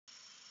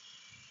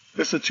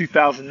This is a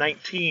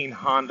 2019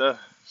 Honda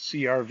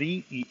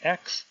CR-V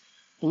EX,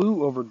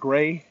 blue over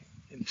gray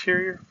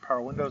interior, power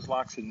windows,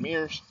 locks, and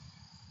mirrors,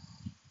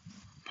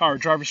 power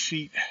driver's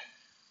seat,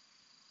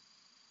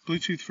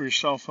 Bluetooth for your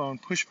cell phone,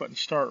 push button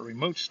start or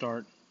remote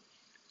start,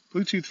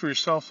 Bluetooth for your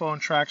cell phone,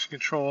 traction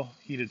control,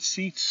 heated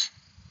seats,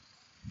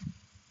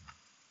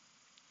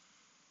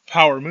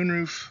 power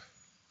moonroof.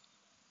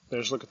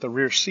 There's a look at the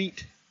rear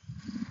seat,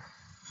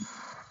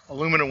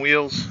 aluminum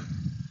wheels,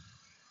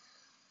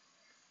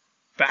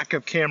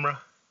 backup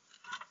camera,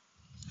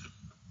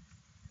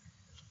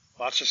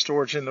 lots of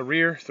storage in the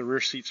rear. The rear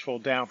seats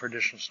fold down for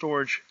additional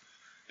storage.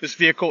 This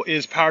vehicle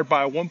is powered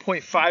by a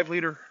 1.5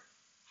 liter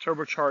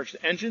turbocharged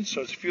engine,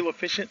 so it's fuel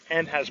efficient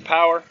and has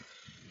power.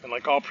 And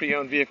like all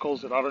pre-owned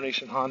vehicles at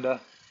AutoNation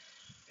Honda,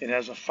 it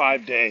has a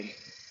 5-day,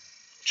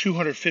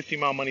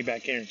 250-mile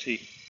money-back guarantee.